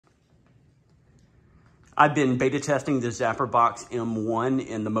I've been beta testing the ZapperBox M1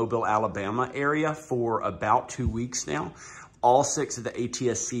 in the Mobile, Alabama area for about 2 weeks now. All 6 of the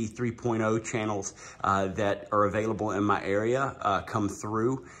ATSC 3.0 channels that are available in my area come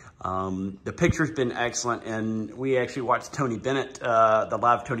through. The picture's been excellent, and we actually watched Tony Bennett, the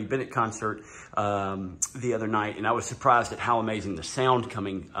live Tony Bennett concert the other night, and I was surprised at how amazing the sound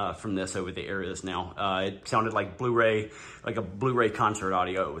coming from this over the areas now. It sounded like Blu-ray, like a Blu-ray concert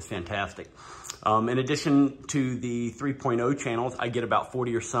audio. It was fantastic. In addition to the 3.0 channels, I get about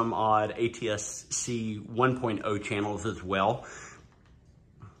 40 or some odd ATSC 1.0 channels as well.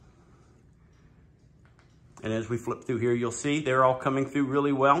 And as we flip through here, you'll see they're all coming through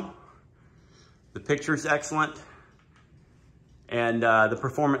really well. The picture's excellent. And the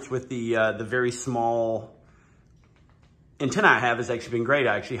performance with the very small antenna I have has actually been great.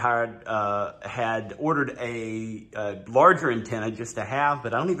 I actually had ordered a larger antenna just to have,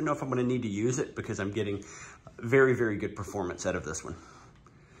 but I don't even know if I'm gonna need to use it because I'm getting very, very good performance out of this one.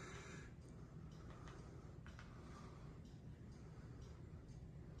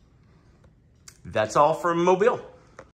 That's all from Mobile.